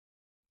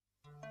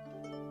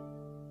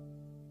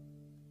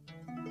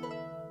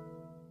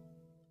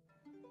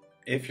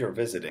If you're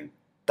visiting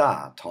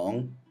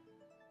Datong,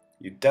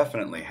 you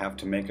definitely have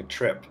to make a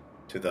trip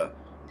to the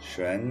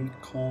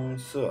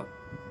Se.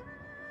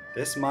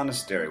 This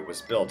monastery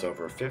was built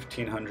over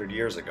 1500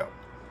 years ago,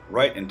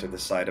 right into the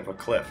side of a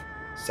cliff,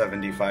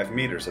 75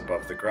 meters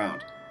above the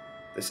ground.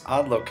 This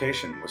odd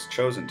location was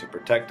chosen to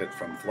protect it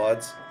from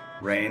floods,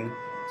 rain,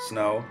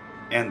 snow,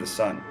 and the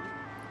sun.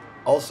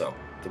 Also,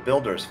 the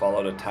builders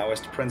followed a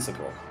Taoist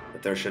principle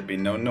that there should be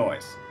no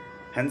noise,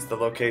 hence the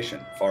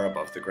location far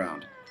above the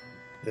ground.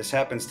 This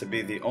happens to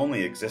be the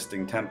only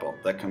existing temple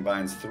that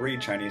combines three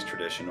Chinese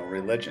traditional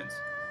religions: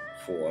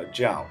佛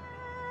教,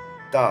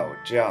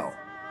 Daojiao,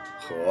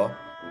 He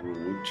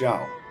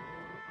Rujiao.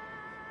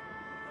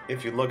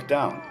 If you look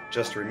down,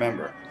 just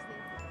remember,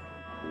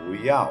 不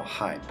要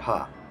害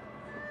怕.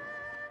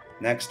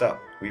 Next up,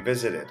 we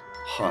visited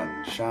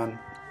Hengshan.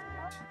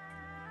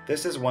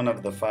 This is one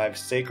of the 5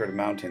 sacred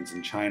mountains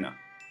in China,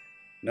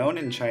 known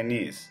in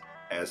Chinese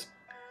as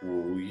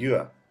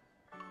Wuyue.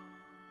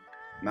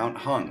 Mount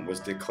Heng was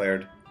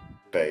declared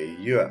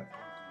Beiyue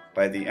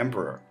by the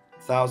emperor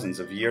thousands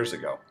of years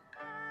ago.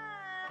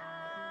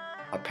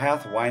 A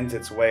path winds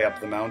its way up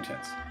the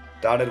mountains,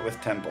 dotted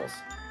with temples.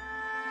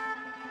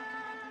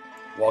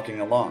 Walking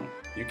along,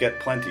 you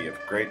get plenty of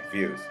great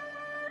views.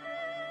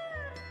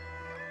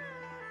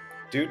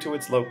 Due to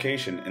its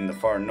location in the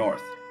far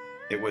north,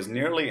 it was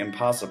nearly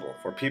impossible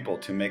for people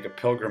to make a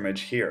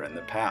pilgrimage here in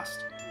the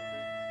past.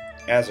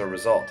 As a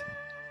result,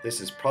 this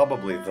is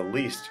probably the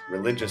least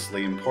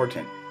religiously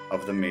important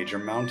of the major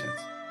mountains.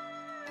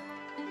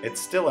 It's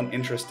still an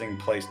interesting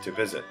place to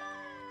visit,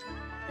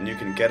 and you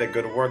can get a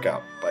good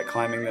workout by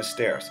climbing the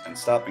stairs and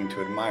stopping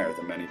to admire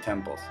the many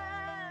temples.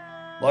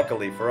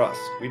 Luckily for us,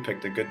 we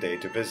picked a good day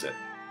to visit.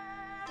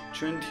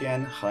 春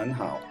天很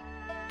好，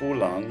不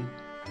冷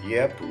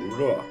也不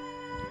热.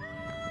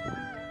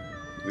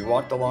 We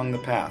walked along the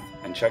path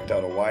and checked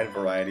out a wide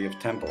variety of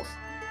temples,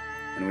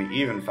 and we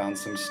even found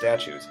some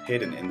statues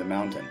hidden in the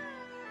mountain.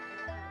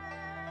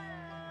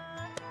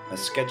 A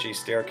sketchy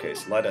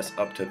staircase led us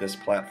up to this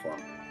platform,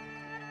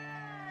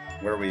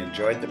 where we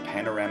enjoyed the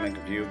panoramic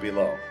view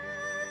below.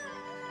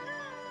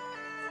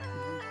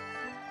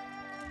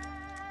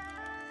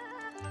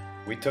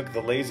 We took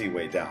the lazy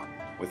way down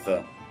with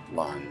the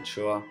缆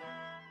车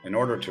in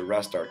order to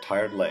rest our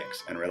tired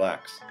legs and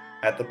relax.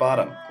 At the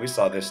bottom, we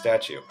saw this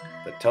statue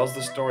that tells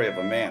the story of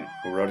a man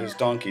who rode his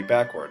donkey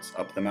backwards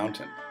up the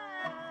mountain.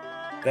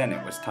 Then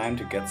it was time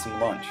to get some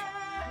lunch.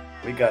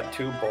 We got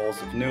 2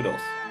 bowls of noodles.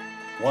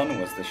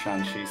 One was the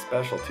Shanxi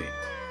specialty,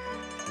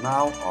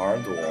 猫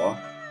耳朵.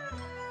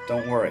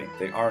 Don't worry,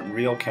 they aren't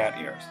real cat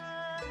ears.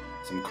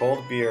 Some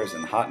cold beers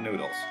and hot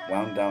noodles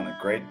wound down a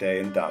great day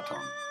in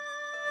Datong.